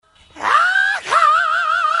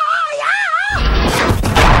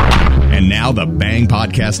now the Bang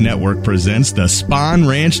Podcast Network presents the Spawn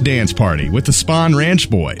Ranch Dance Party with the Spawn Ranch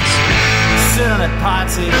Boys.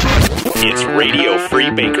 It's Radio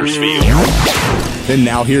Free Bakersfield. Then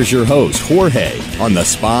now here's your host, Jorge, on the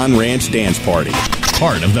Spawn Ranch Dance Party,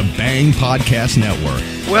 part of the Bang Podcast Network.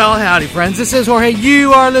 Well, howdy, friends. This is Jorge.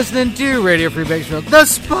 You are listening to Radio Free Bakersfield, the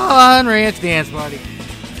Spawn Ranch Dance Party.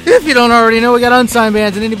 If you don't already know, we got unsigned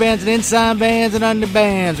bands and indie bands and unsigned bands and under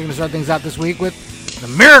bands. We're going to start things out this week with the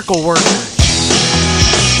Miracle Workers.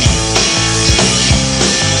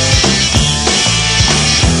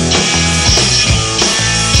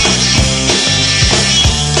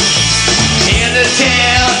 In the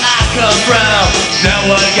town I come from, no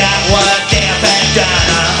one got one damn thing done.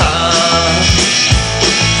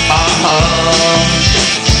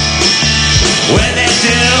 When they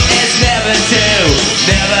do, it's never two.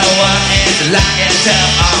 Never one is like it's two.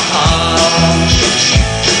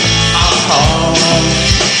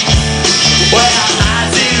 Well, I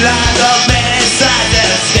see lots of many sides that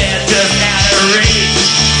stand just out of reach.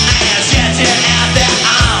 I am stretching out their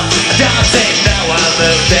arm. I don't think no one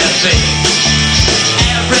moves their feet.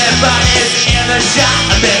 Everybody's in the shop.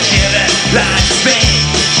 I've been given like speed.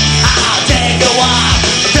 I'll take a walk.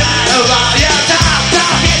 I'm tired of all your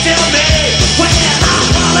talking to me. When I'm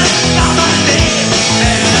falling on my knees,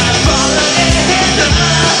 and I'm falling in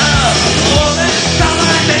love. Falling on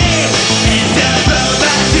my knees, and just blow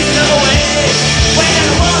back to the wind. When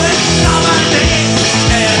I'm falling on my knees,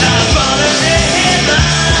 and I'm falling in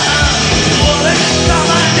love. Falling on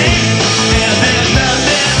my knees, and there's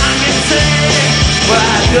nothing I can say.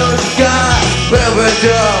 Why don't God ever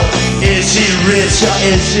know? Is she rich or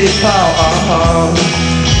is she poor?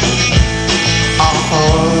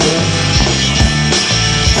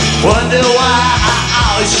 Wonder why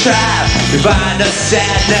I always try to find the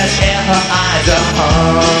sadness in her eyes.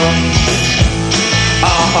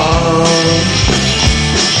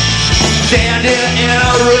 Standing in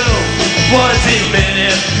a room, one too many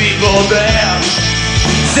people there.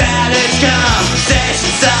 Silence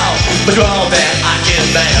conversation so much more than I can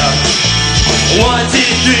bear. 1, 2,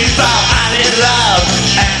 3, 4, I'm in love,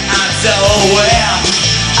 and I'm so aware.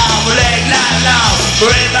 I'm a leg like long,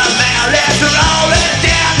 breathe my mouth, let's roll it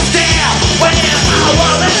down the stair. When I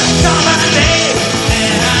wanna on my knees,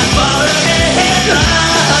 and I'm falling in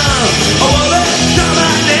love. I wanna on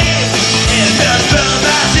my knees, and just blow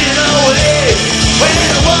my shit away. When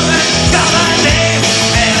I wanna on my knees,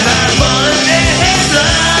 and I'm falling in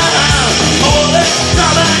love. I wanna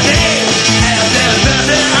on my knees, and there's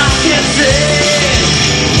nothing I can say.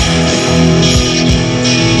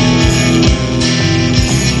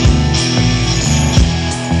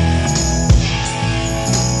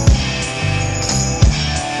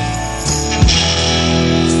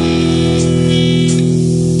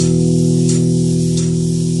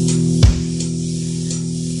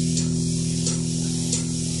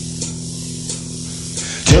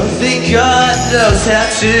 Don't think God knows how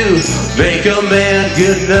to make a man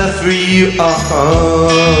good enough for you.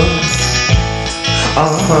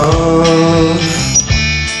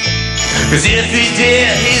 Cause if he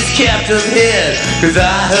did, he's kept them hid. Cause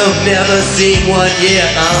I have never seen one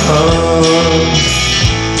yet.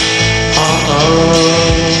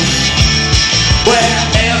 Well,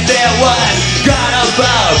 if there was God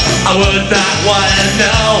above, I would not wanna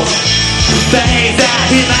know things that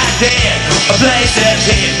he might did, a place that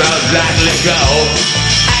he'd most likely go.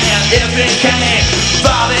 And if it came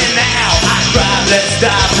falling now, I'd probably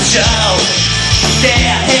stop the show. Get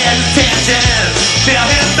his attention, feel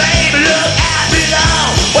him, baby, look at me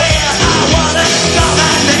now. Well, I wanna call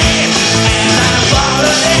my name, and I'm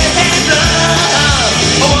falling in love.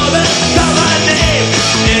 I wanna call my name,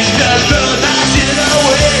 and just blow my shit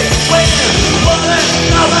away. Well, I wanna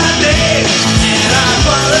call my name, and I'm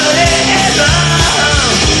falling in love.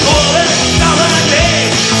 I wanna call my name,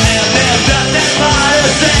 and there's nothing more to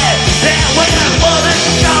say. And when I wanna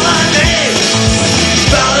call my name,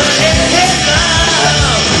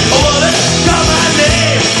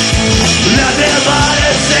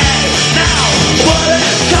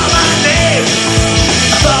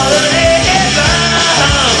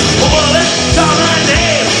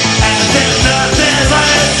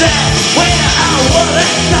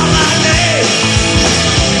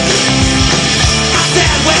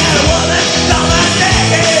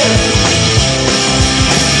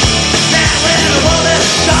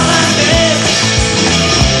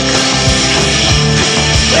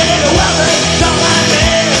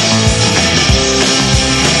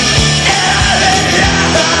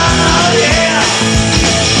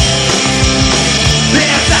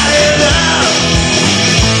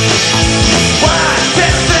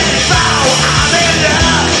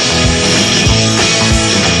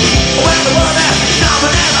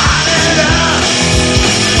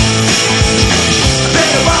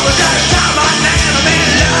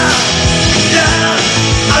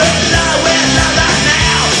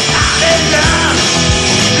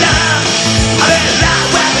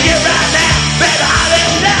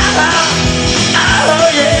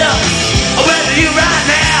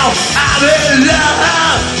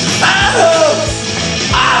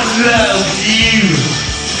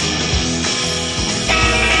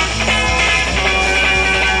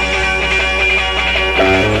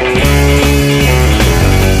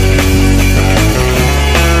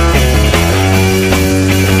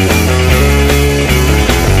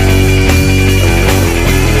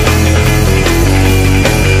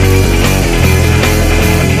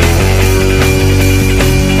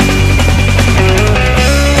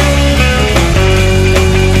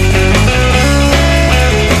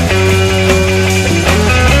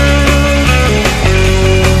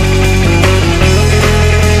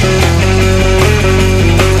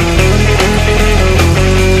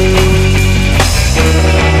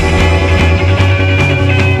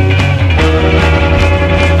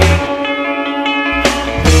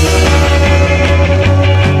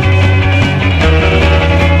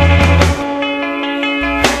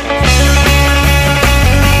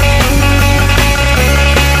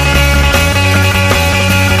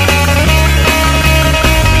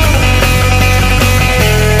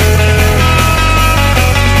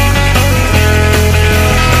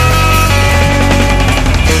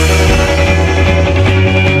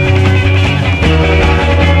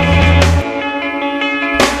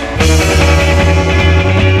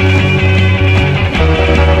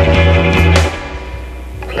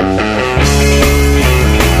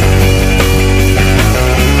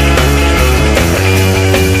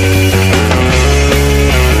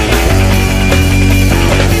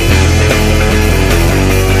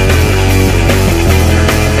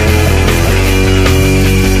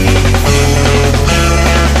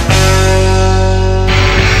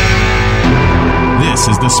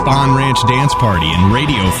 This is the Spawn Ranch Dance Party in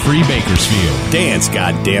Radio Free Bakersfield. Dance,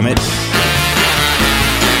 goddammit.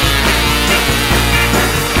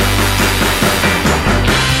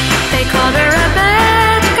 They called her a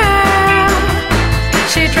bad girl.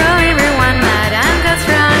 She drove everyone mad and got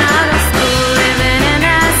thrown out of school, living in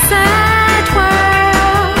a sad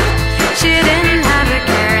world. She didn't have a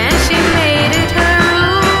care and she made it her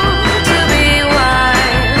rule to be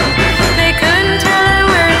wild. They couldn't tell her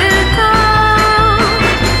where to go.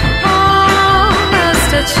 Oh,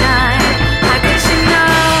 roasted child, how could she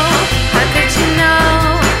know? How could she know?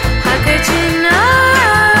 How could she know?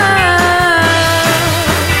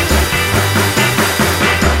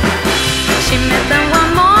 She met them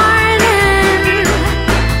one morning.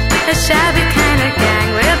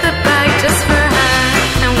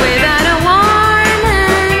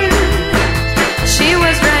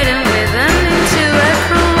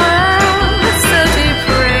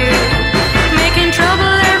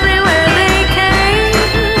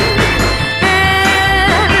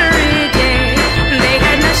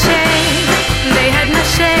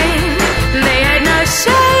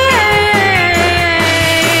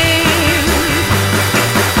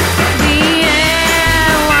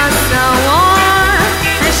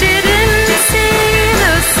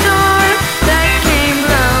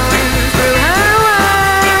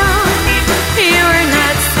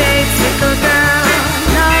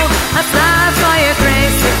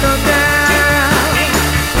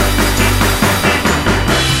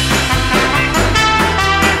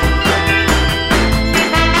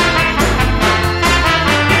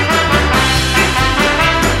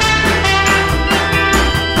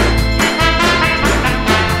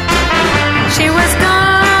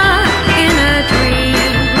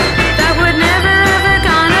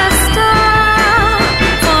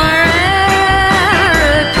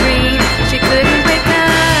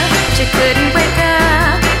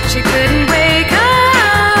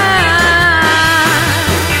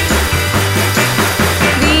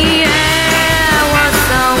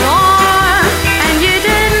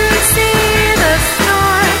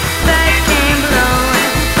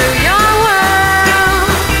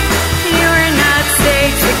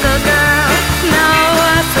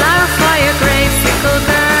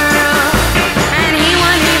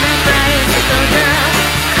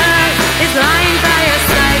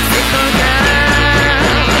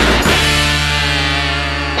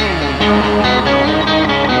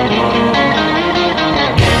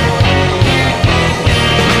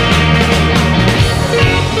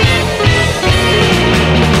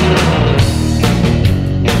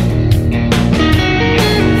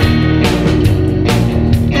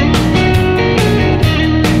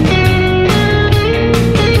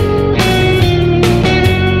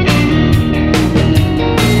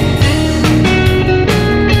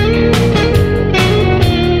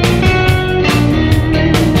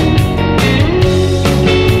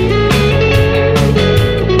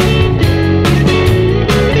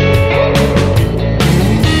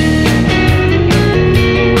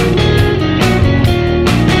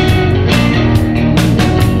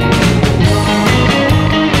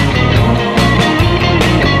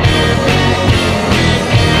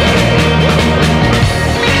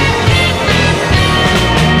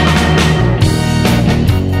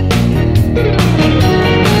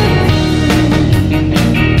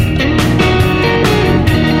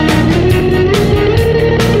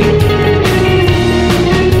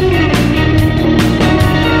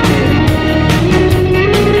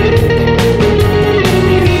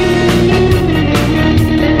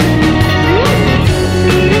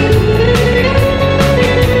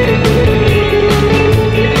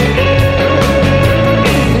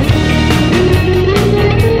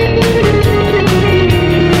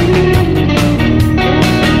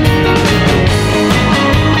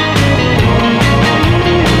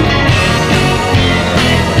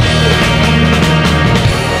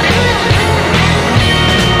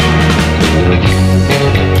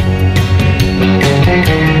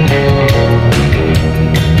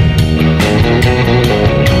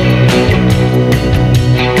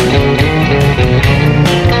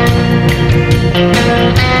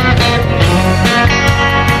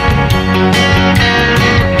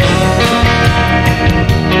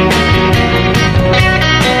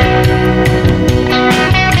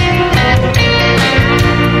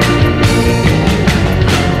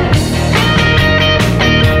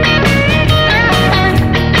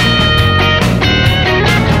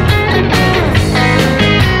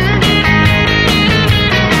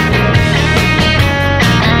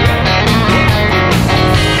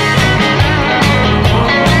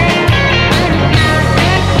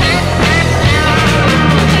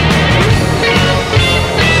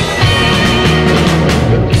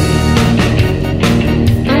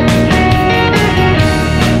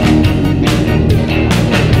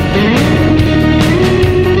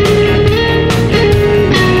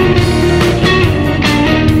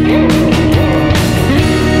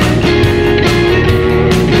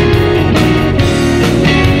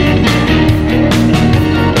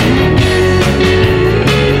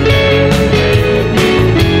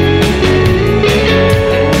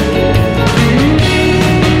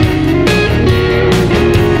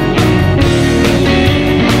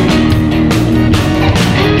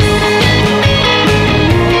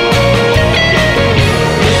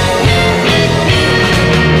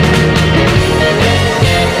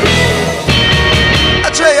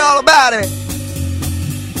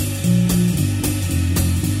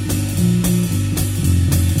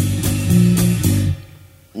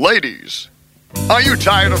 Ladies, are you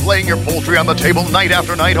tired of laying your poultry on the table night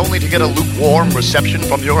after night only to get a lukewarm reception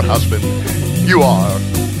from your husband? You are.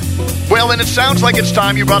 Well, then it sounds like it's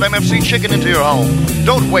time you brought MFC Chicken into your home.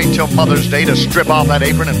 Don't wait till Mother's Day to strip off that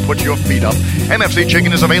apron and put your feet up. MFC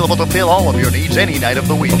Chicken is available to fill all of your needs any night of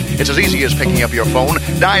the week. It's as easy as picking up your phone,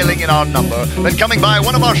 dialing in our number, then coming by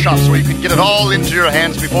one of our shops where you can get it all into your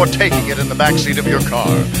hands before taking it in the backseat of your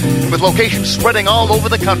car. With locations spreading all over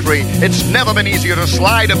the country, it's never been easier to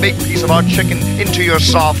slide a big piece of our chicken into your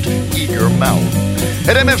soft, eager mouth.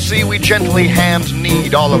 At MFC, we gently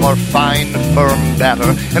hand-knead all of our fine, firm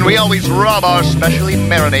batter, and we always rub our specially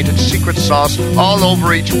marinated secret sauce all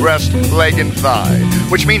over each breast, leg, and thigh,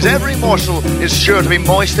 which means every morsel is sure to be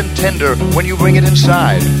moist and tender when you bring it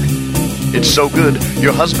inside. It's so good,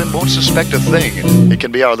 your husband won't suspect a thing. It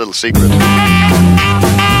can be our little secret.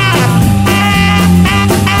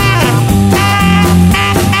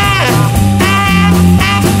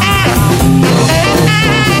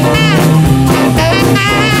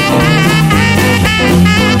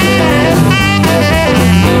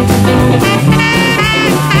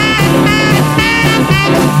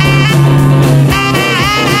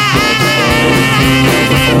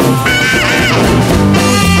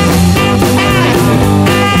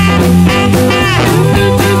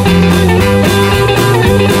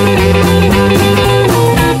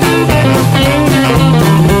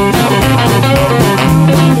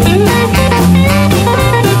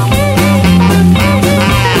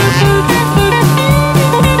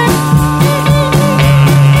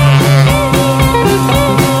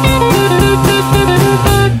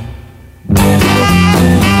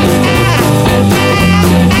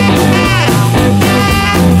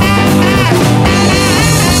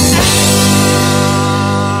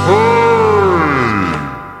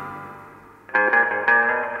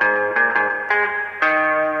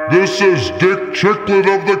 This is Dick Chiclet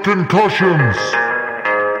of the Concussions.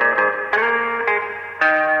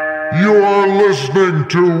 You are listening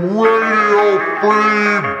to Radio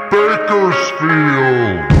Free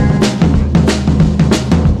Bakersfield.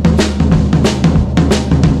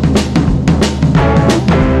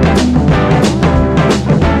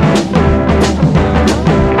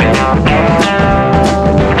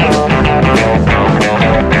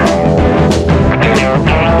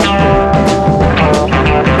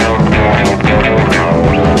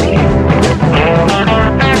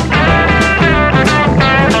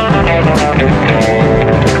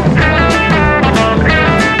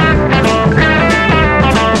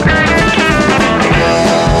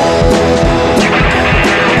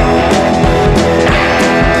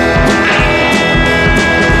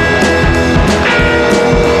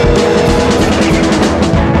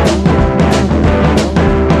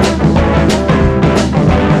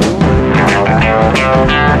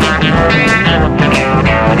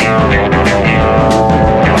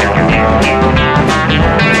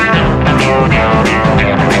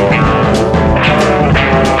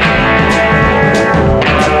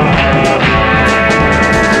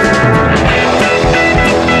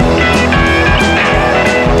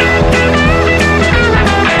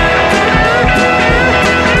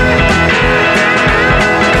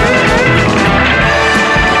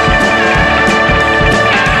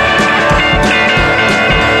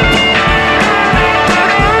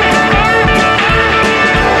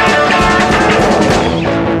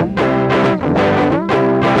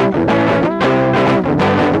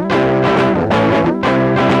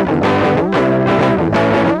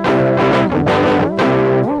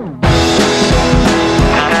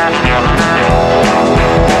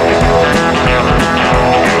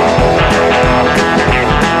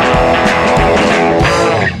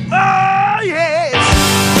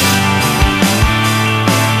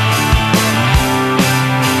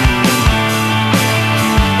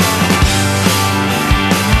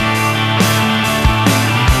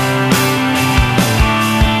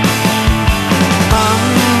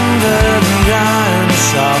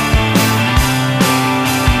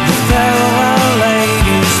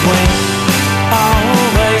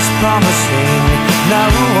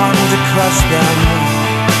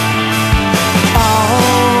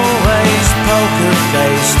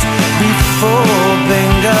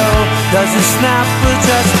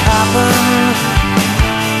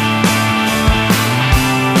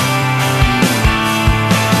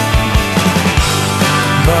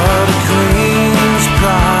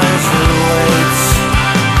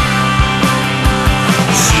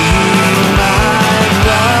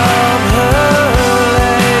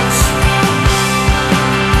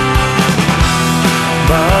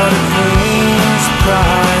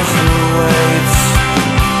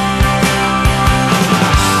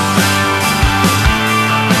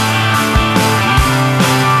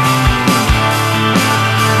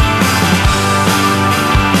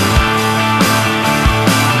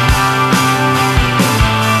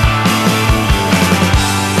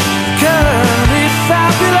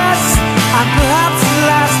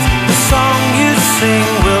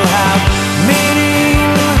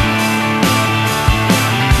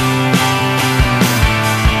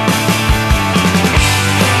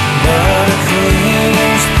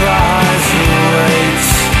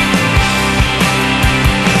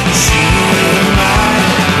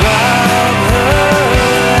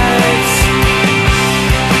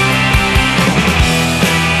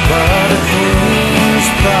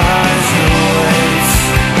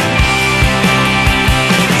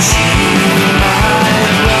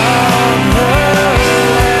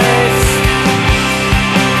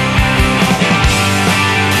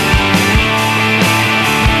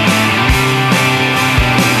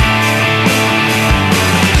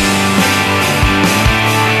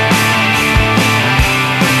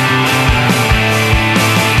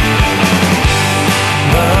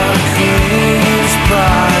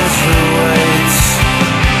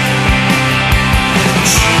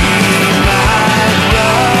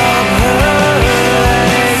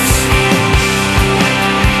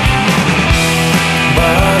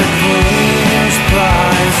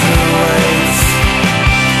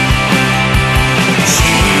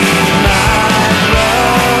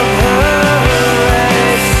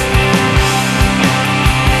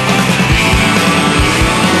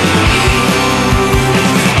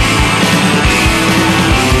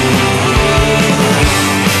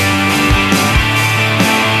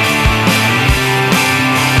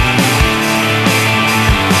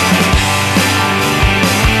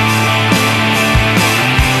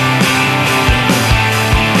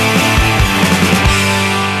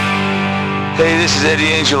 is Eddie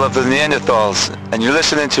Angel of the Neanderthals, and you're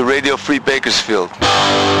listening to Radio Free Bakersfield.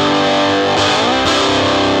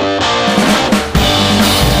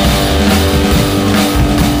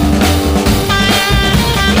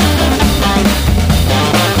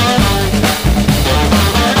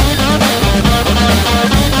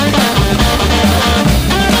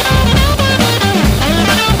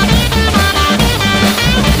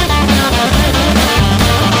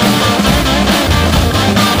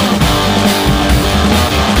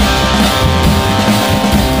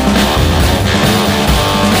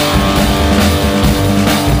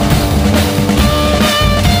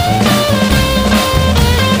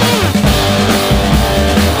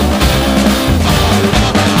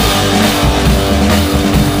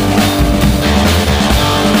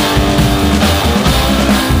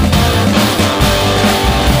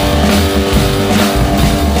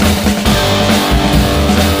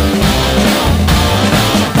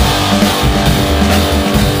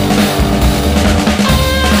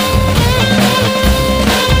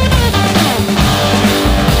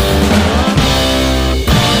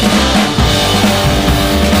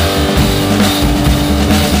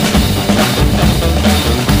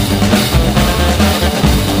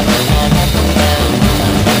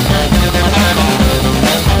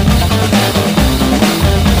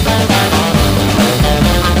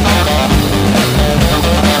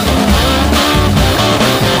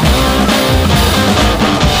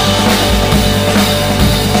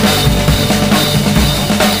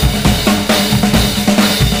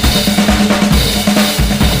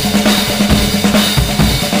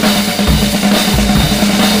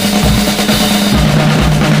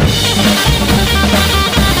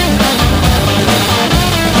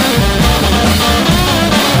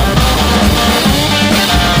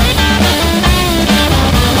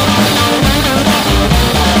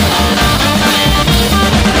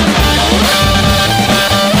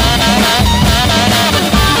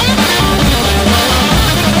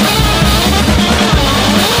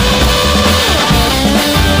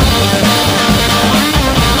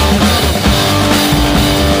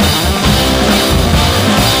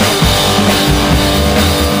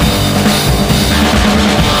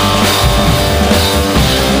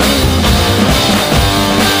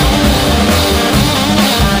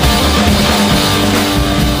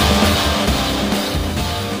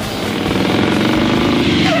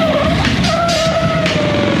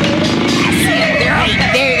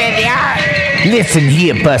 Listen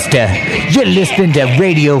here, Buster. You're listening to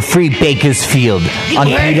Radio Free Bakersfield on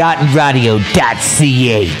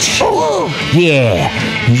piratenradio.ch.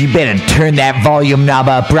 Yeah, you better turn that volume knob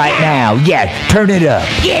up right now. Yeah, turn it up.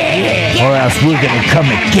 Or else we're going to come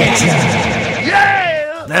and get you.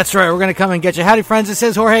 That's right, we're going to come and get you. Howdy, friends. This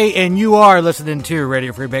is Jorge, and you are listening to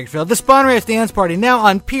Radio Free Bakersfield, the Spawn Race Dance Party, now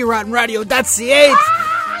on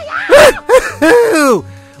piratenradio.ch.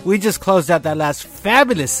 We just closed out that last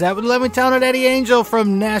fabulous set with Levittown and Eddie Angel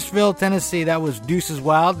from Nashville, Tennessee. That was Deuces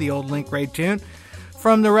Wild, the old Link Ray tune,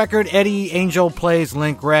 from the record Eddie Angel Plays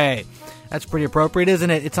Link Ray. That's pretty appropriate, isn't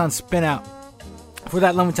it? It's on Spin Out. For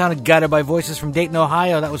that, Levittown Guided by Voices from Dayton,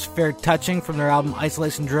 Ohio. That was Fair Touching from their album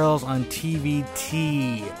Isolation Drills on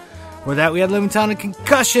TVT. For that, we had Levittown and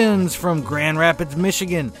Concussions from Grand Rapids,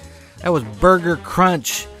 Michigan. That was Burger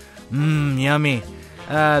Crunch. Yummy.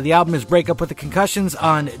 The album is Break Up with the Concussions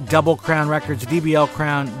on Double Crown Records,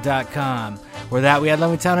 dblcrown.com. For that, we had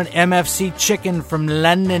Levittown and MFC Chicken from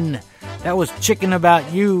London. That was Chicken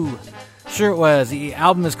About You. Sure it was. The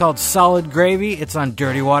album is called Solid Gravy. It's on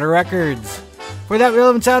Dirty Water Records. For that, we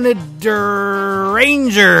had Levittown and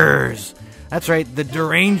Derangers. That's right, the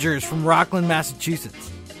Derangers from Rockland,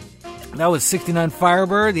 Massachusetts. That was 69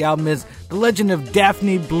 Firebird. The album is The Legend of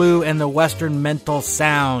Daphne Blue and the Western Mental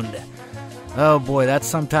Sound. Oh boy, that's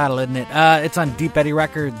some title, isn't it? It's on Deep Eddy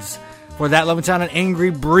Records. For that, Levittown, an Angry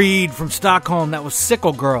Breed from Stockholm. That was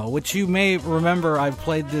Sickle Girl, which you may remember I've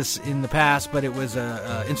played this in the past, but it was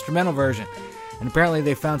an instrumental version. And apparently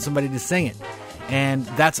they found somebody to sing it. And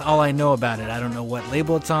that's all I know about it. I don't know what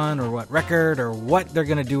label it's on or what record or what they're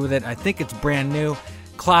going to do with it. I think it's brand new.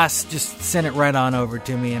 Class just sent it right on over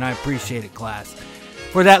to me, and I appreciate it, Class.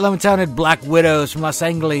 For that, Levittown had Black Widows from Los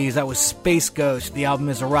Angeles. That was Space Ghost. The album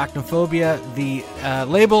is Arachnophobia. The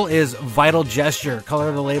label is Vital Gesture. Color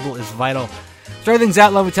of the label is Vital. Start things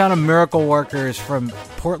out, Levittown and Miracle Workers from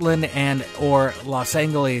Portland and or Los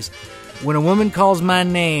Angeles. When a Woman Calls My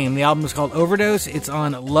Name. The album is called Overdose. It's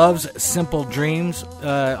on Love's Simple Dreams,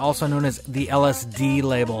 also known as the LSD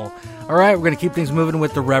label. All right, we're going to keep things moving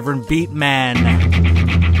with the Reverend Beatman.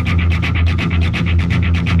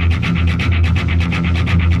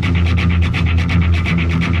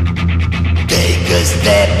 Take a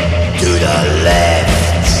step to the left.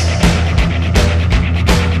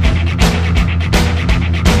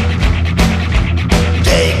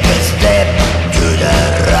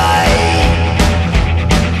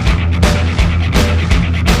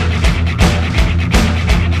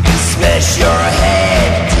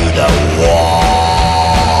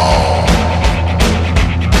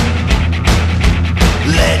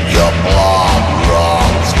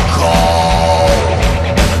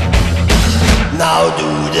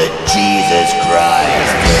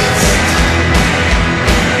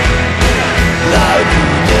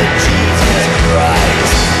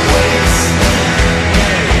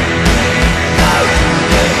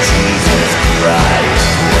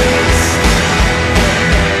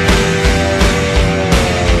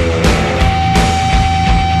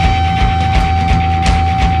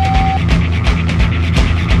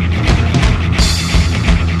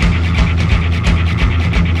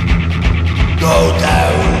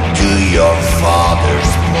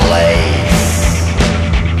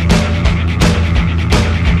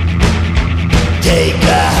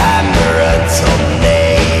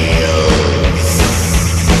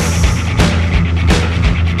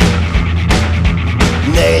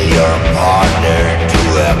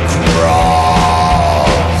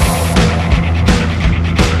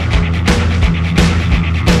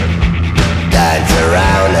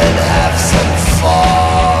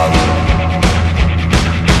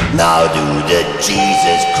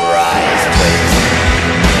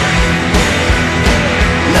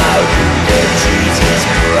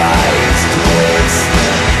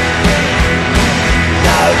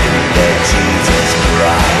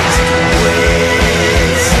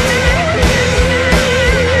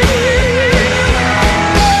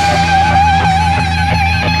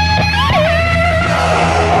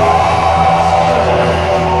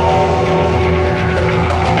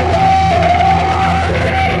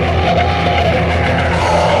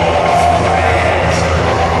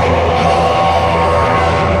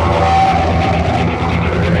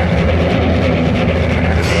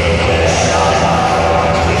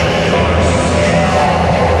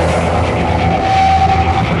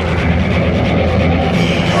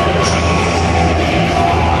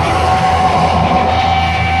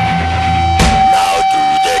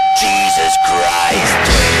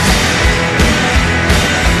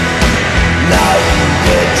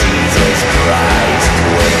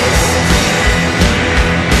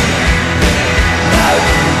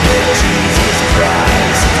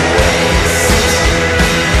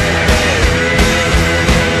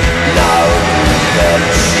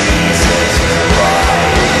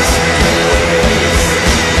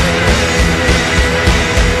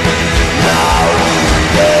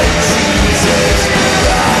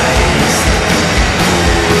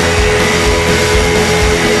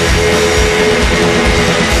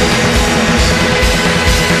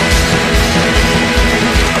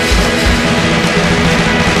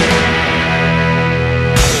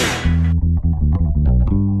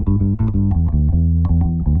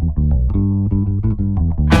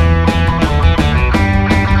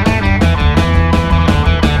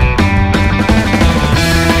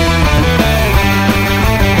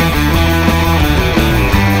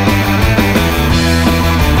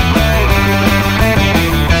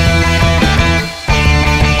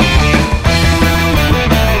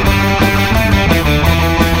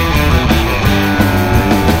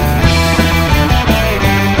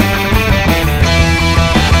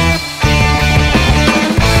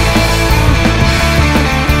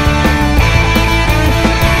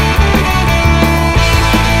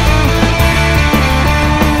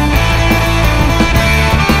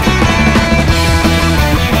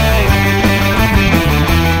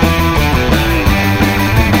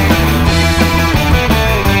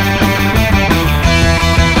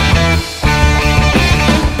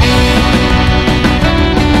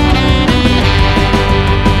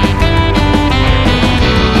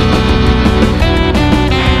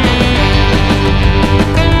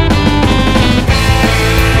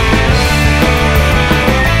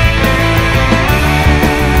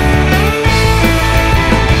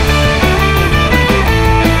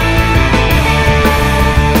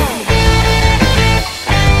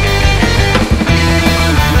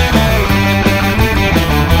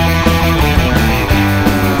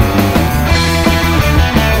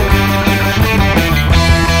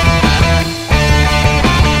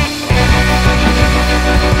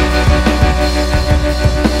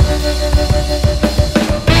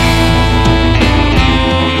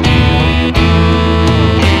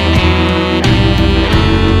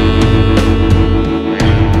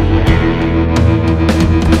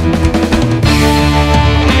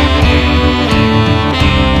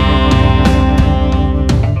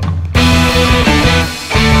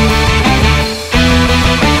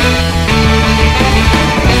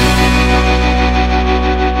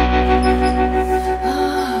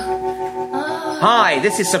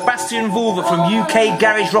 this is Sebastian Vulva from UK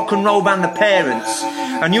garage rock and roll band The Parents,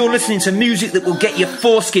 and you're listening to music that will get your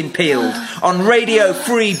foreskin peeled on Radio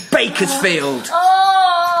Free Bakersfield.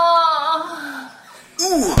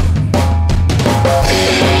 Ooh.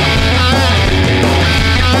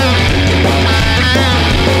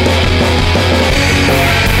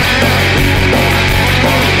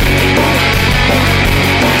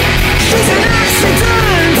 She's an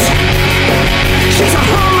accident. She's a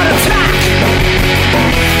heart attack.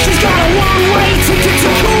 She's got a one-way ticket to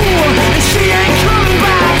cool, and she ain't coming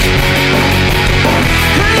back.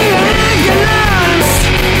 I need an ambulance.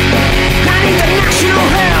 I need the national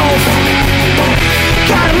health.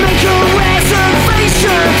 Gotta make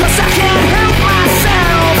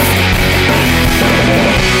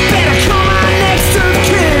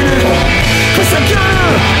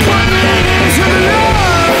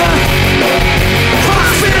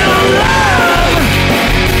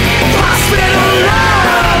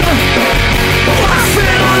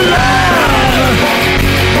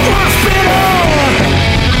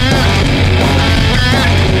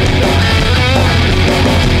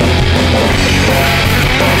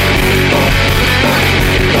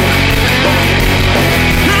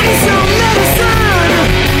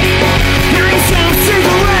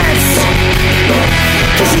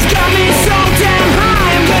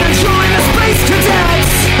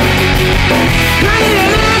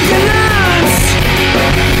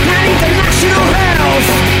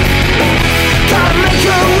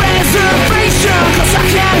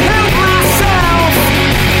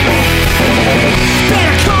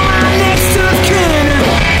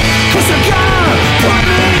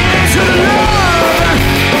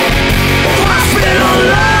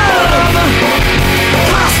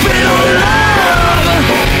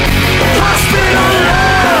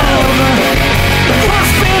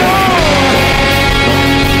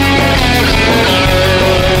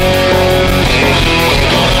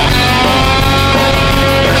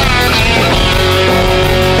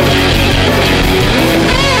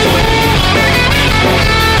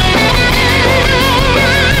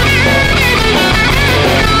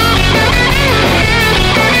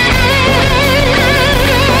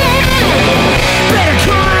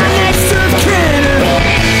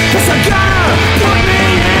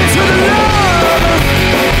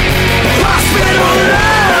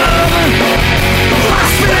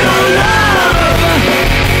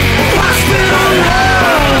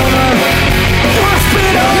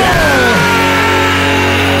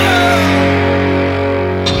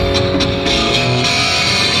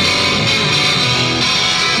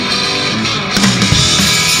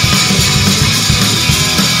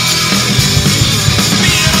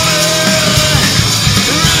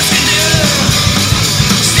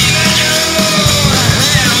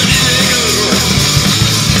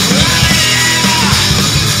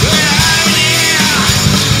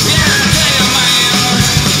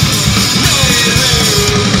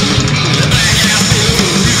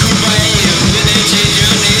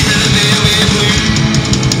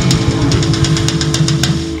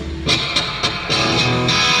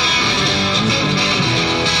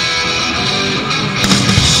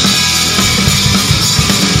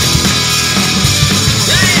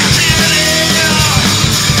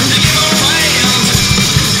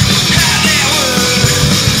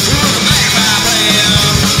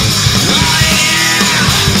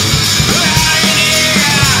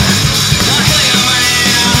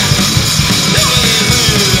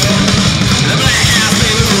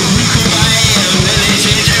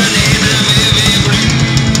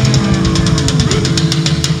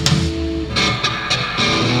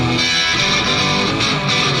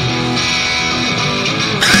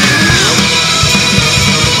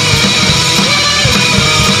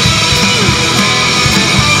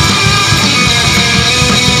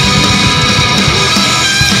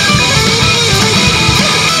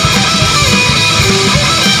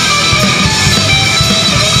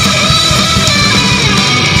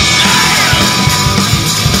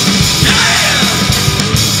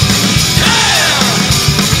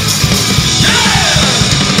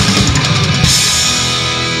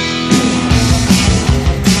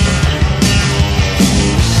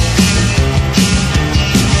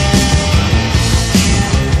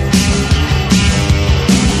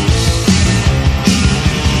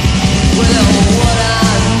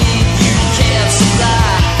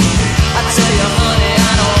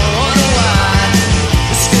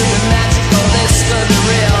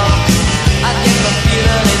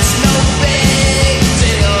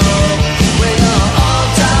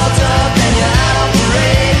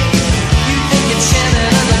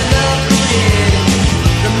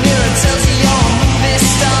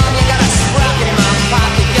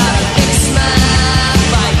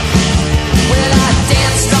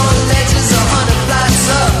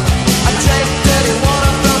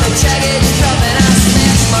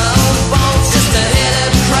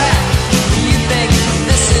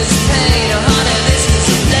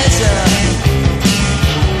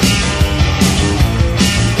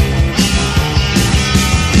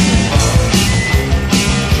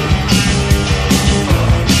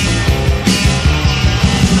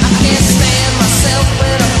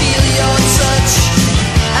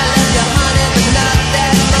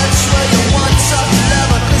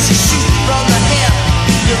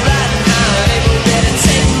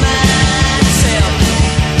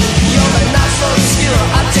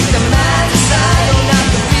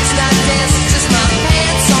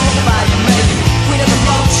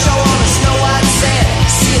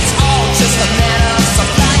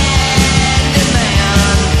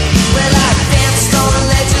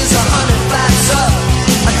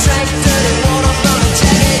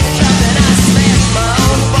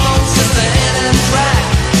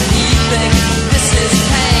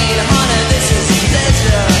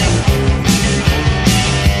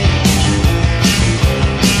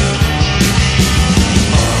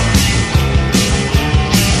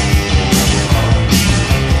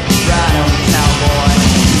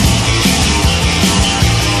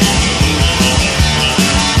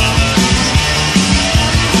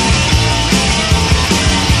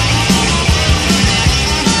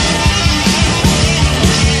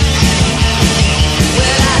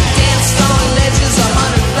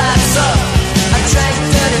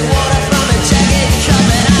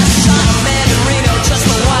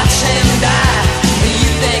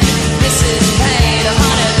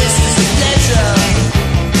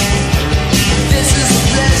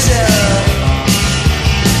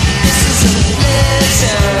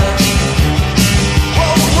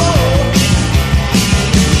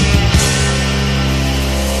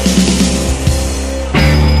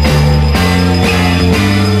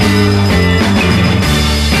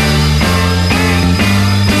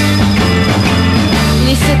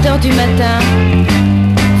 7h du matin,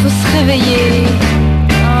 faut se réveiller.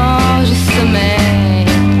 Oh, je sommeille.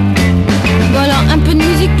 Bon alors, un peu de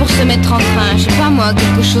musique pour se mettre en train. Je sais pas moi,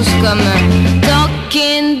 quelque chose comme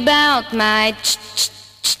Talking about my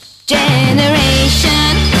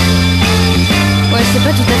generation. Ouais, c'est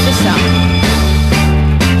pas tout à fait ça.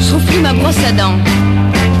 Je trouve plus ma brosse à dents.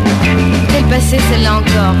 Quelle passée celle-là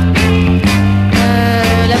encore.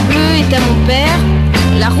 La bleue est à mon père,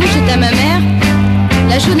 la rouge est à ma mère,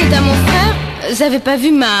 la jaune est à mon frère. Vous avez pas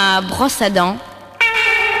vu ma brosse à dents?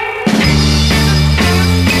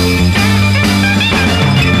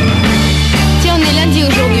 Tiens, on est lundi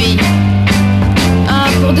aujourd'hui. Ah,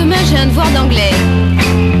 pour demain j'ai un devoir d'anglais.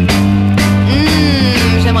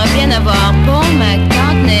 J'aimerais bien avoir Paul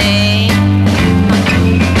McCartney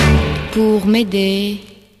pour m'aider.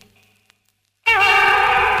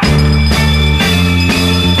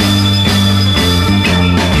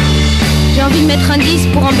 J'ai envie de mettre un disque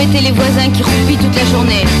pour embêter les voisins qui roupillent toute la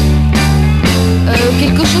journée.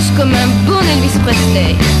 Quelque chose comme un bon Elvis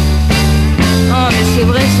Presley. Oh mais c'est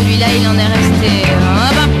vrai, celui-là il en est resté.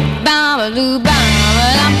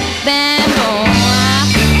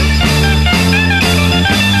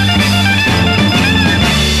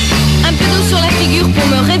 Un peu d'eau sur la figure pour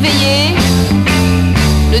me réveiller.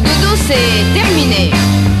 Le dodo c'est terminé.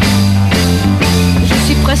 Je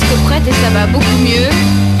suis presque prête et ça va beaucoup mieux.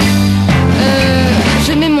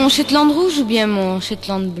 Je mets mon Shetland rouge ou bien mon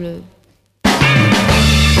Shetland bleu?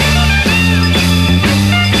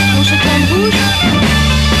 Mon Shetland rouge?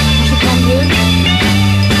 Mon Shetland bleu?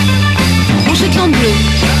 Mon Shetland bleu?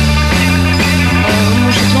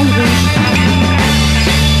 Mon Shetland rouge?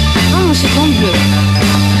 Ah, mon Shetland bleu?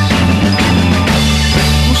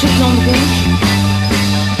 Mon Shetland rouge?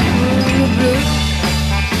 Le bleu?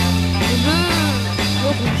 Le bleu? Le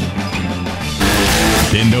rouge?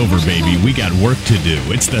 Bend over, baby. We got work to do.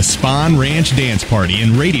 It's the Spawn Ranch Dance Party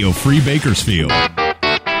in Radio Free Bakersfield.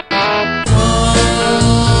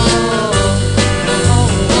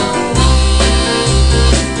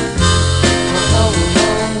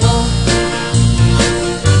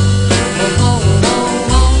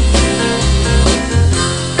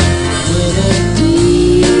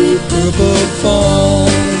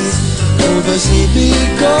 Sleepy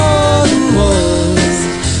garden walls,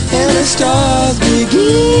 and the stars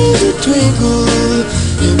begin to twinkle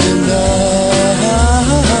in the night.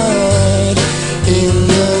 In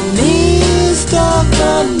the midst of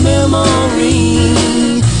the memory,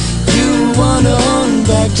 you wander on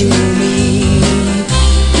back to me,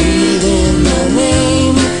 breathing my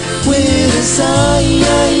name with a sigh.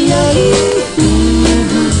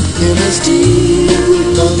 In the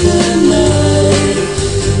still of the night,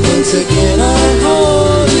 once again I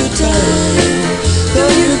hold you tight.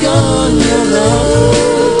 Though you're gone, your love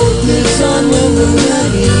lives on when the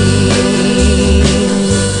night.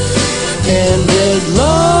 And as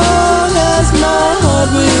long as my heart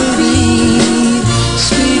will beat,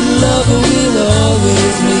 sweet love will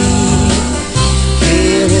always meet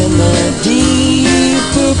here in my deep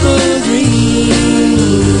purple dream.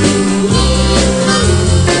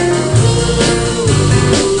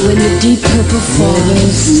 When the deep purple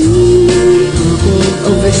falls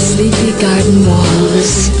over sleepy garden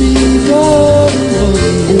walls,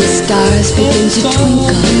 and the stars begin to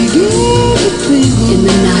twinkle in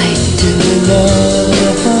the night,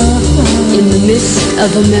 in the mist of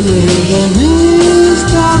a memory,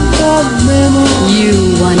 you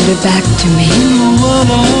wander back to me,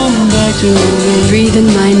 breathing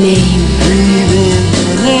my name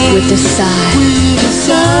with a sigh.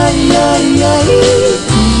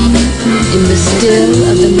 In the still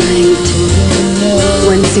of the night,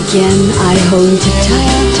 once again I hold you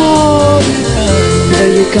tight. Though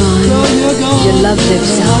you're gone, your love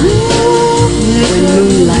lives on when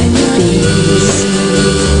moonlight beams.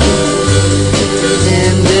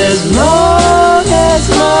 And as long as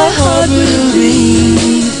my heart will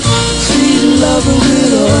beat, sweet love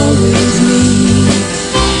will always meet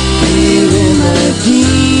here in my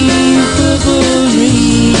deep purple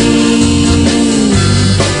dream.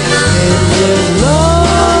 As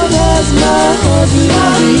long as my heart will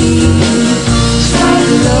beat, sweet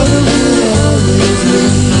love will always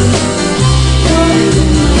meet here in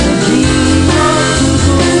my deep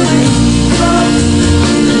purple dream.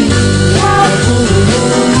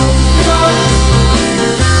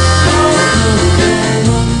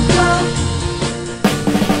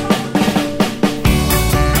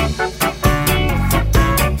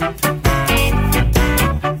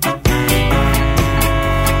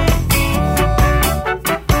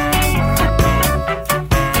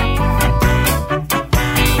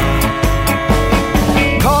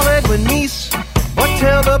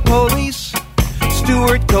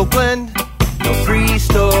 Stuart Copeland, no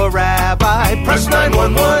priest or rabbi. Press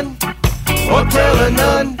 911 or tell a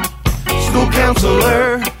nun, school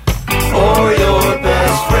counselor, or your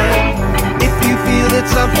best friend. If you feel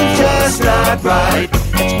that something's just not right,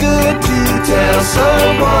 it's good to tell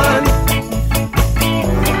someone.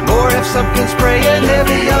 Or if something's preying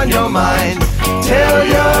heavy on your mind, tell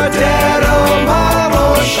your dad or mom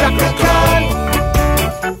or Shaka Khan.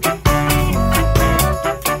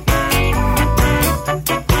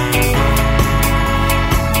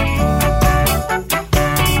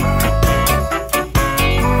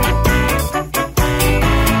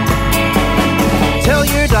 Tell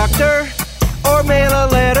your doctor or mail a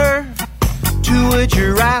letter to a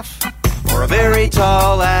giraffe or a very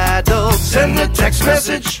tall adult. Send a text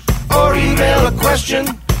message or email a question.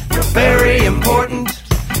 You're very important,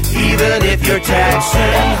 even if you're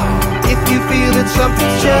texting. If you feel that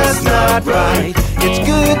something's just not right, it's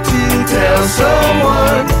good to tell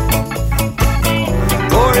someone.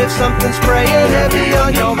 Or if something's preying heavy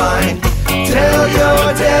on your mind, tell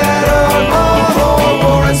your dad or mom or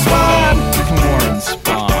Warren Spahn. Warren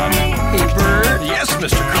Spahn. Hey, Bert. Yes,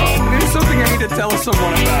 Mr. Crow. There's something I need to tell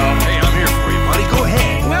someone about. Hey, I'm here for you, buddy. Go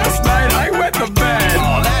ahead. Last night, I went to bed.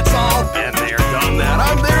 Oh, that's all. Been there, done that.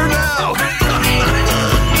 I'm there now.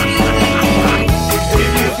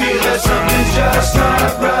 If you feel that something's just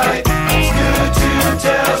not right, it's good to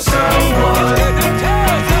tell someone.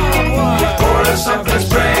 Or if something's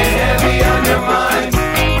preying heavy on your mind,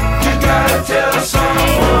 you gotta tell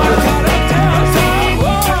someone.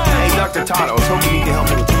 Hey, Dr. Todd, I was hoping you could help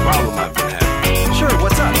me with the problem I've been having. Sure,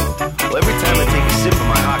 what's up? Well, every time I take a sip of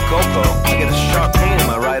my hot cocoa, I get a sharp pain in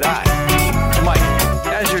my right eye. Mike,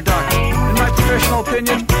 as your doctor, in my professional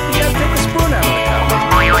opinion, you gotta take the spoon out of the cup.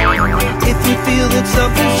 If you feel that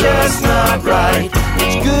something's just not right,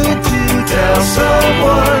 it's good to tell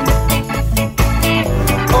someone.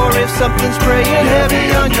 Or if something's preying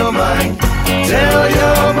heavy on your mind, tell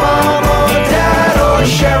your mom or dad or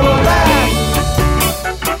Cheryl Ladd.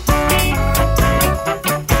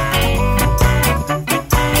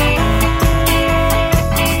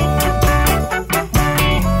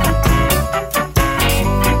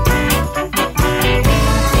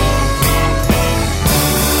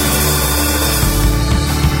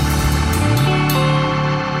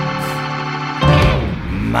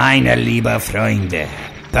 Meine liebe Freunde,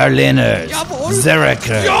 Berliners,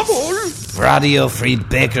 Zurichers, Radio Free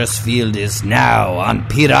Bakersfield is now on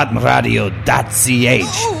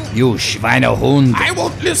piratenradio.ch. You Schweinehund. I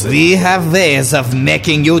won't listen. We have ways of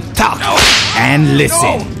making you talk and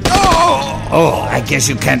listen. Oh, I guess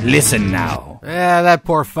you can't listen now. Yeah, that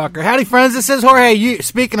poor fucker. Howdy, friends. This is Jorge.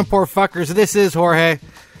 Speaking of poor fuckers, this is Jorge.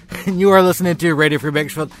 And you are listening to Radio Free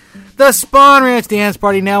Bakersfield, the Spawn Ranch Dance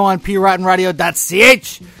Party, now on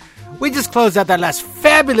piratenradio.ch. We just closed out that last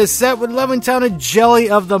fabulous set with Lovingtown and Jelly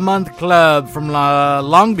of the Month Club from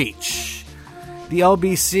Long Beach. The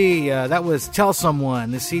LBC, that was Tell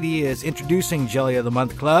Someone. The CD is introducing Jelly of the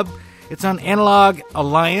Month Club. It's on Analog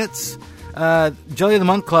Alliance. Jelly of the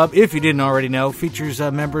Month Club, if you didn't already know, features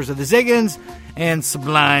members of the Ziggins and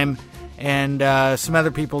Sublime and some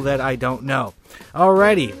other people that I don't know.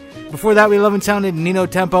 Alrighty. Before that, we Lovingtown and Nino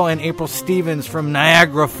Tempo and April Stevens from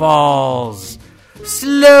Niagara Falls.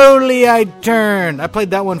 Slowly I Turn. I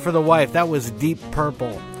played that one for the wife. That was Deep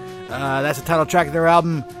Purple. That's the title track of their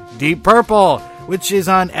album, Deep Purple, which is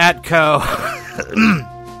on Atco.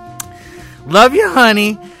 Love You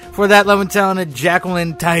Honey. For that, Lovingtown and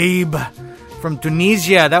Jacqueline Taib from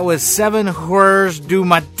Tunisia. That was 7 Heures du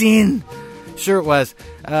Matin. Sure it was.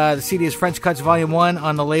 The CD is French Cuts Volume 1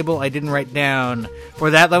 on the label I didn't write down.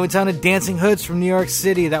 For that, Lovingtown and Dancing Hoods from New York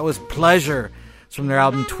City. That was Pleasure. It's from their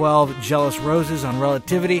album 12 Jealous Roses on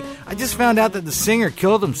Relativity. I just found out that the singer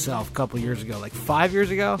killed himself a couple years ago, like 5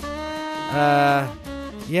 years ago.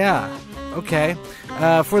 Yeah, okay.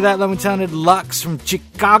 For that, Lovingtown and Lux from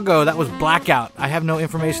Chicago. That was Blackout. I have no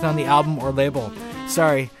information on the album or label.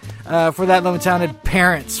 Sorry. For that, Lovingtown and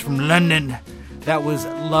Parents from London. That was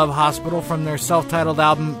Love Hospital from their self-titled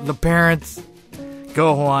album, The Parents.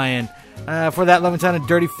 Go Hawaiian. For that, Lovingtown and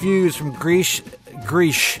Dirty Fuse from Greece.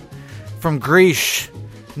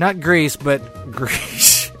 Not Greece, but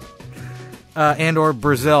Greece. And or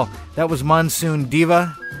Brazil. That was Monsoon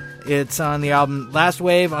Diva. It's on the album Last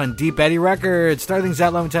Wave on Deep Eddy Records. Starting things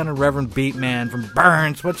out, Lovingtown and Reverend Beatman from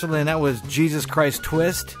Bern, Switzerland. That was Jesus Christ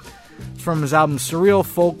Twist. It's from his album Surreal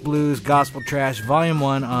Folk Blues Gospel Trash Volume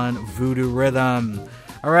 1 on Voodoo Rhythm.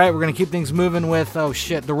 Alright, we're going to keep things moving with,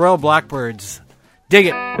 the Royal Blackbirds. Dig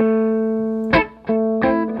it.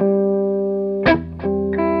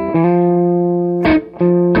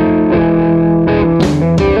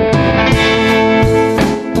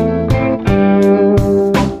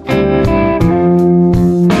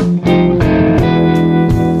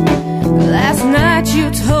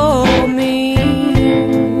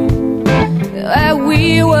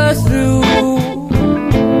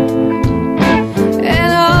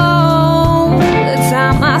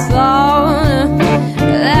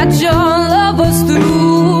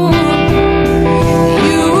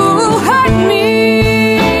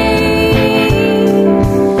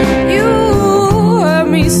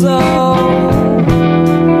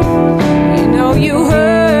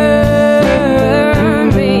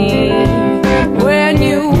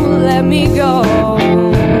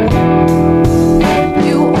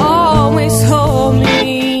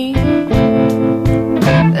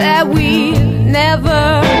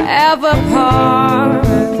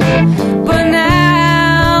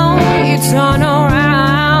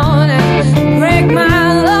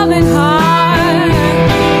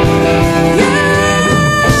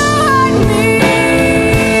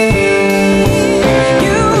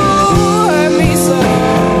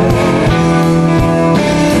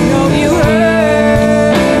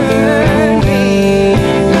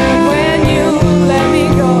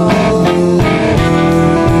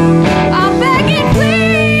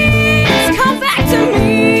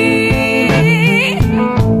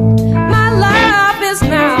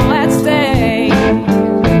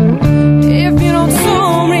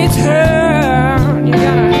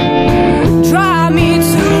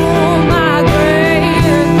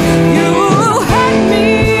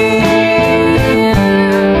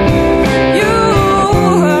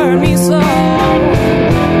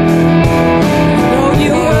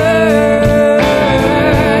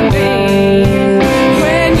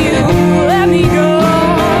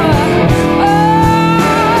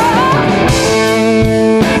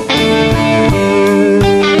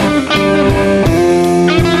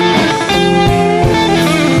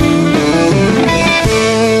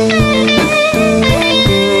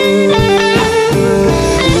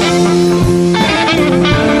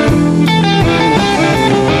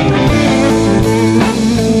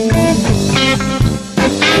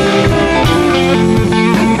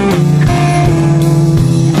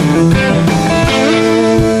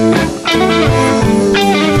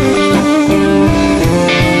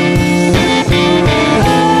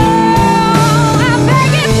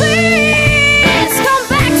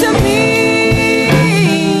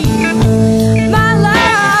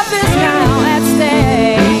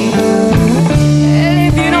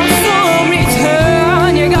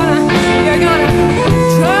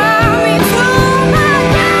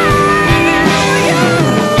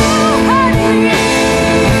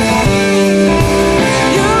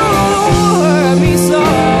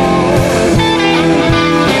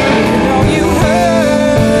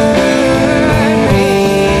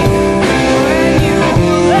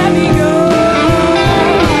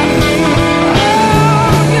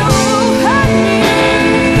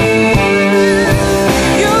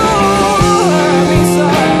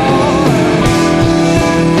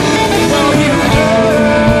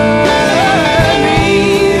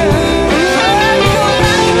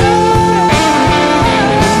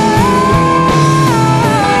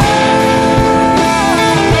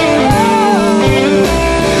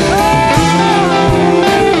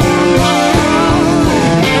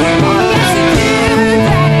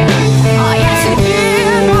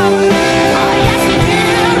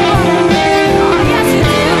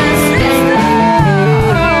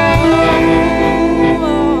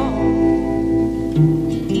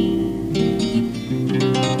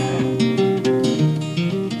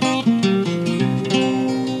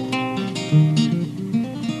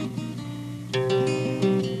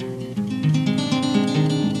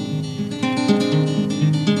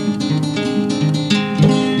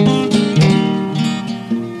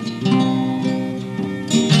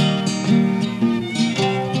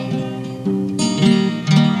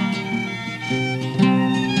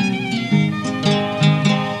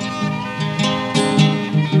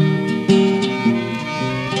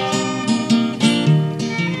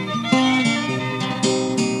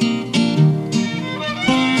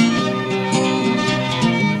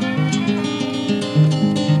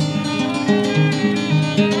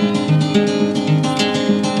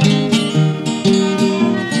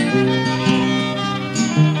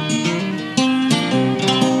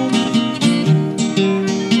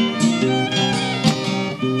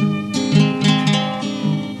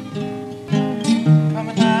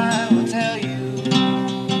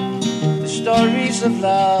 stories of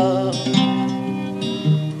love,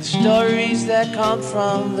 the stories that come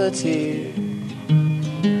from the tears,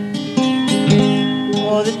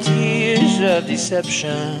 or the tears of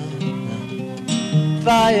deception,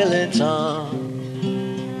 violent tongue,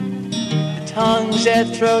 the tongues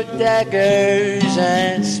that throw daggers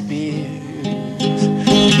and spears.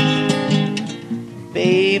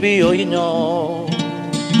 Baby, oh, you know,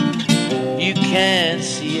 you can't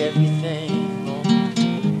see everything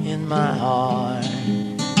in my heart.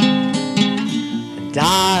 And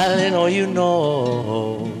darling, oh, you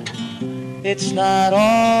know, it's not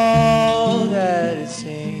all that it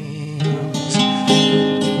seems.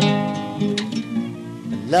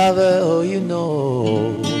 Lover, oh, you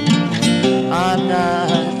know, I'm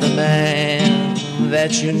not the man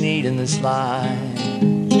that you need in this life.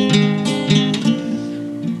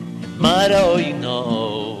 But oh, you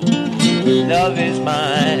know, love is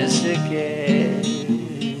my sickest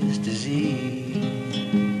disease.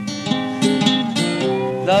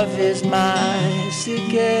 Love is my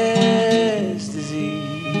sickest disease.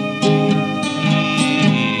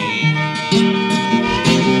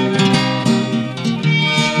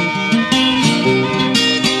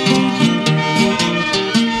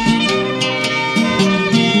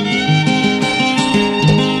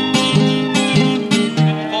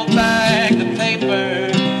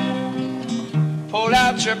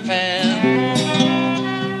 Your pen,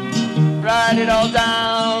 write it all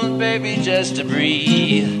down, baby, just to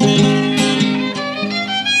breathe.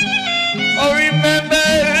 Oh, remember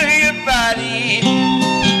your body,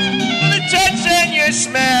 the touch and your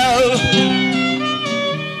smell.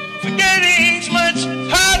 Forgetting's much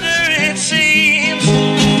harder, it seems.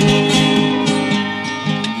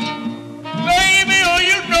 Baby, oh,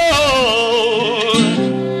 you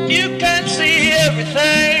know, you can't see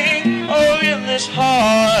everything, oh, in this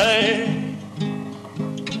heart.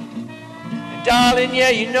 Darling, yeah,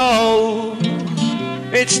 you know,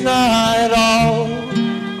 it's not all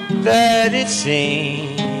that it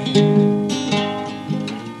seems.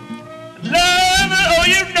 Lover, oh,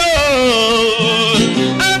 you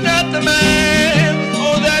know, I'm not the man,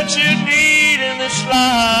 oh, that you need in this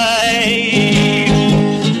life.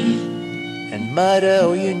 And mother,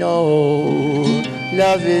 oh, you know,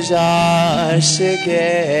 love is our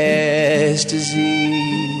sickest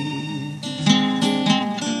disease.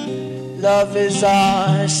 Love is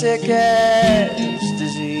our sickest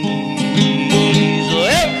disease. Oh,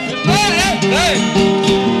 hey, hey,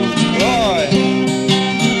 boy.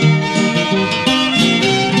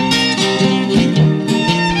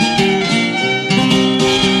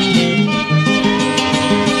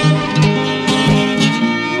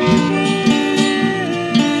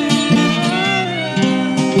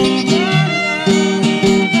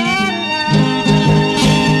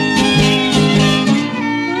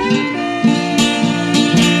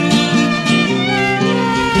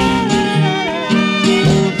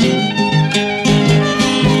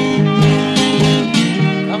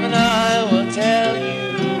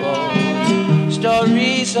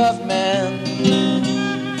 Of men,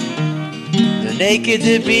 they're naked,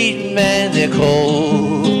 they're beaten, man, they're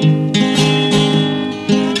cold.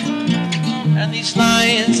 And these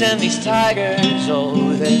lions and these tigers,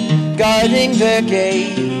 oh, they're guarding their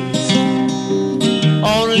gates.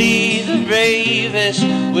 Only the bravest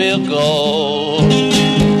will go.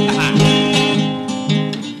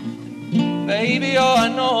 Baby, oh, I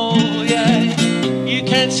know, yeah, you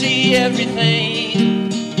can't see everything,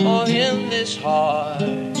 oh, in this heart.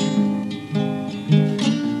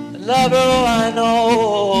 Lover, oh, I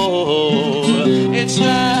know, it's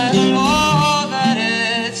not all that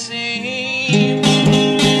it seems.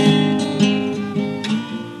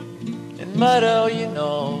 And mother, oh, you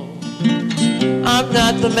know, I'm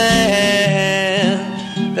not the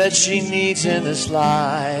man that she needs in this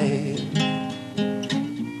life.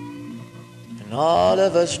 And all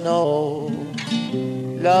of us know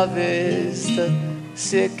love is the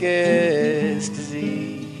sickest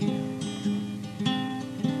disease.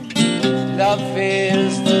 Love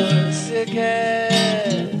is the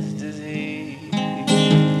sickest disease.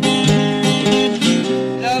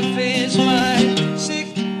 Love is my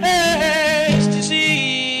sickest disease.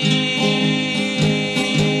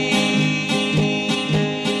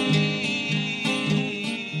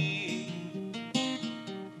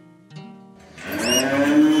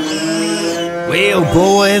 Well,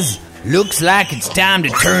 boys, looks like it's time to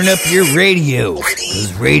turn up your radio,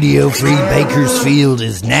 because Radio Free Bakersfield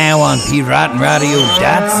is now on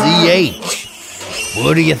piratenradio.ch.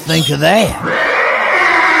 What do you think of that?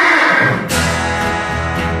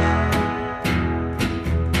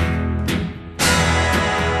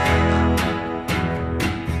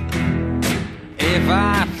 If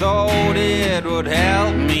said would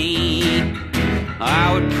help me.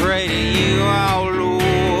 I would pray to you, oh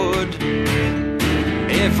Lord.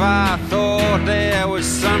 If I thought there was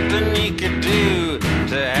something you could do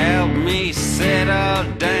to help me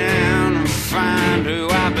settle down and find who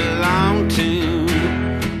I belong to.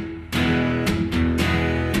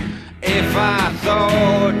 If I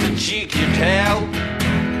thought that you could help,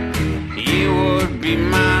 you would be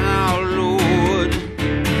mine, oh Lord.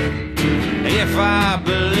 If I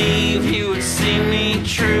believe you would see me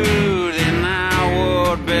true, then I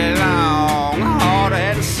would belong heart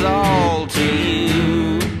and soul to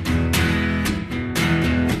you.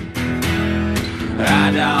 I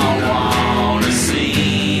don't want to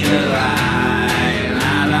see the light, and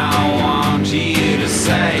I don't want you to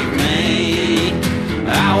save me.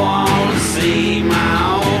 I want to see my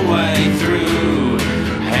own way through.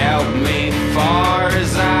 Help me far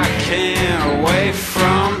as I can away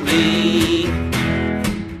from thee.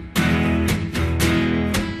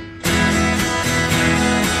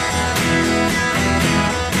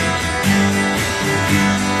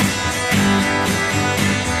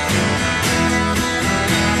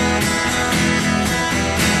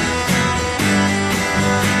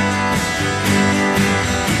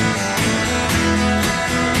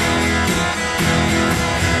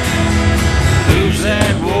 Who's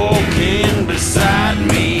that walking beside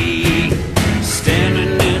me,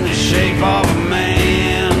 standing in the shape of a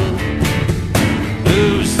man?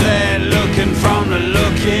 Who's that looking from the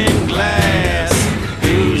looking glass?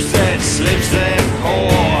 Who's that slips that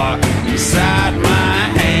pour inside my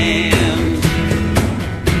hand?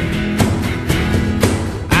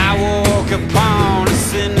 I walk upon a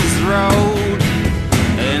sinuous road,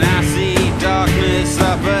 and I see darkness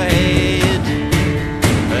up ahead,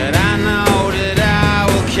 but I know that I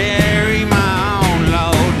will carry my own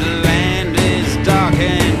load. The land is dark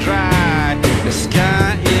and dry, the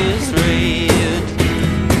sky is red.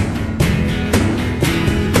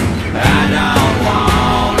 I don't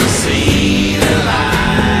want to see the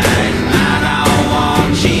light, and I don't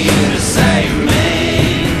want you to save me.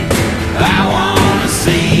 I want to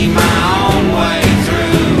see my own way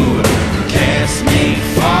through. Cast me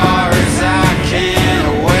far as I can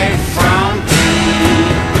away from thee.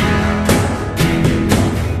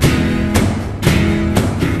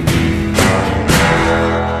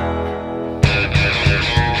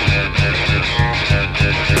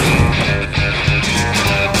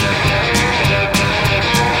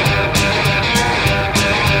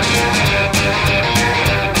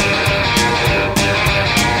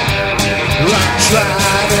 I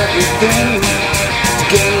tried everything to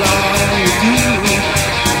get along with you.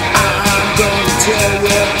 I'm gonna tell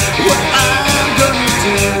you what I'm gonna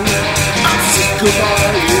do. I'm sick of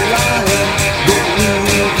all your lying, don't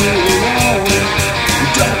leave you alone. You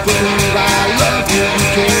don't believe I love you, you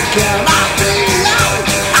can't count on me. No,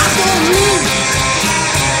 I'm gonna leave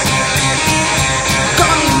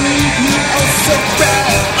you oh so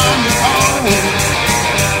bad on your own.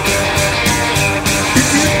 If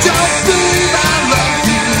you don't believe I love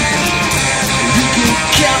you, you can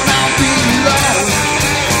count on being loved.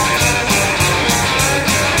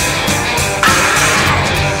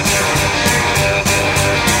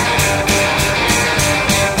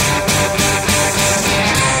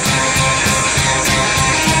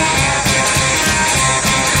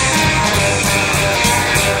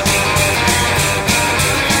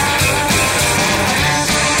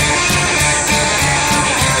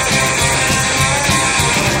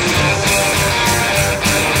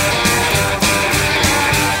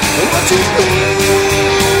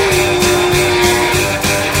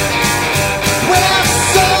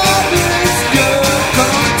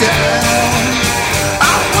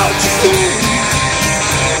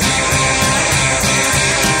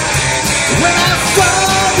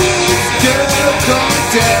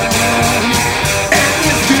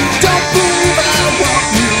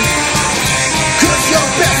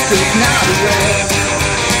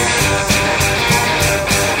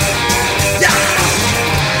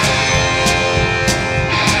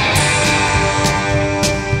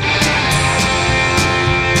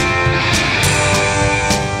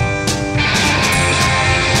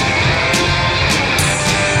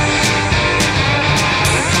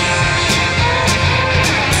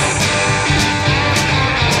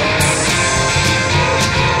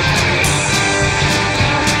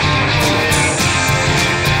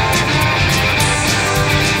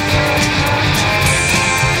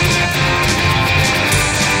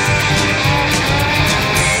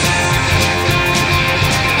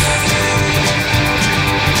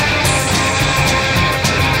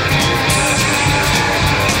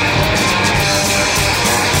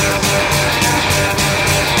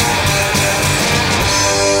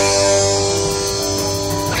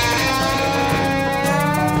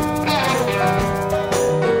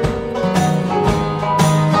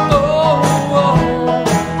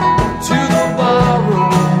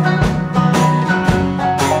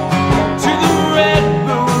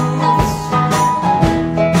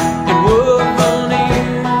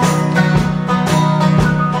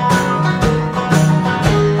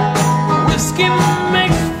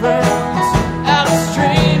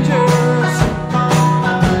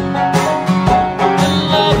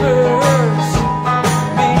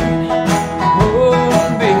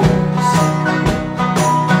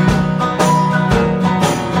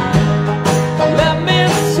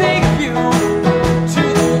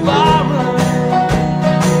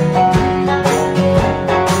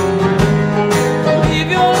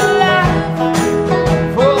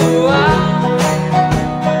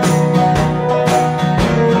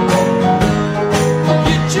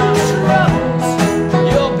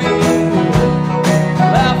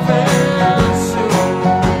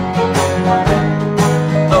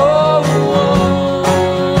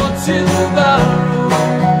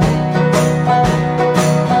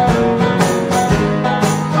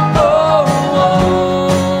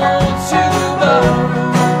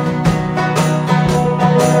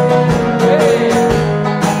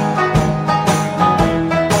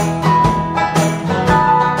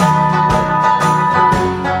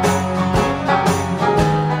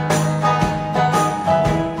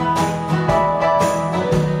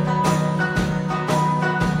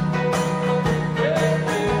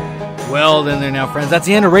 Well, then there now, friends. That's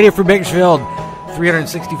the end of Radio Free Bakersfield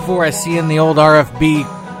 364. I see in the old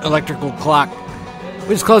RFB electrical clock. We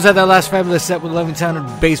just closed out that last fabulous set with Levingtown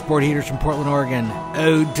and Baseboard Heaters from Portland, Oregon.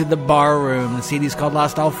 Ode to the Barroom. The CD's called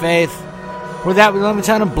Lost All Faith. For that, with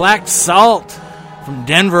Levingtown and Black Salt from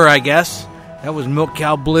Denver, I guess. That was Milk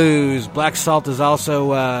Cow Blues. Black Salt is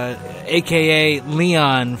also a.k.a.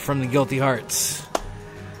 Leon from the Guilty Hearts.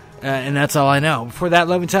 And that's all I know. Before that,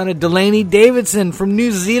 Levingtown and Delaney Davidson from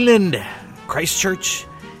New Zealand. Christchurch?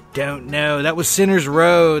 Don't know. That was Sinner's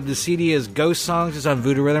Road. The CD is Ghost Songs. It's on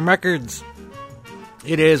Voodoo Rhythm Records.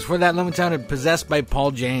 It is. For that, Levingtown and Possessed by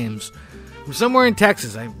Paul James. From somewhere in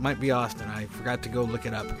Texas. I might be Austin. I forgot to go look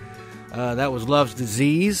it up. That was Love's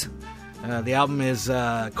Disease. The album is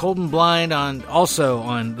Cold and Blind, also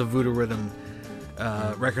on the Voodoo Rhythm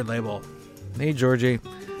record label. Hey, Georgie.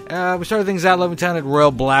 We started things out Levingtown at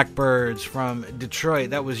Royal Blackbirds from Detroit.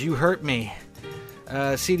 That was You Hurt Me.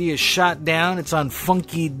 CD is Shot Down. It's on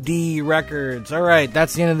Funky D Records. All right,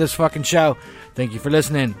 that's the end of this fucking show. Thank you for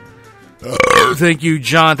listening. Thank you,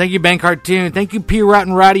 John. Thank you, Bang Cartoon. Thank you,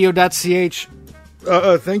 PRottenRadio.ch.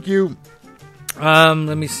 Thank you.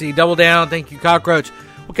 Let me see. Double Down. Thank you, Cockroach.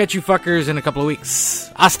 We'll catch you fuckers in a couple of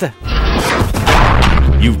weeks. Hasta.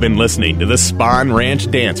 You've been listening to the Spawn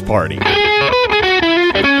Ranch Dance Party.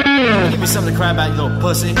 Give me something to cry about, you little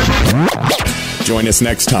pussy. Join us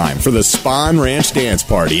next time for the Spawn Ranch Dance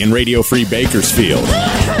Party in Radio Free Bakersfield.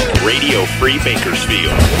 Radio Free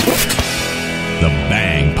Bakersfield. The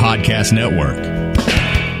Bang Podcast Network.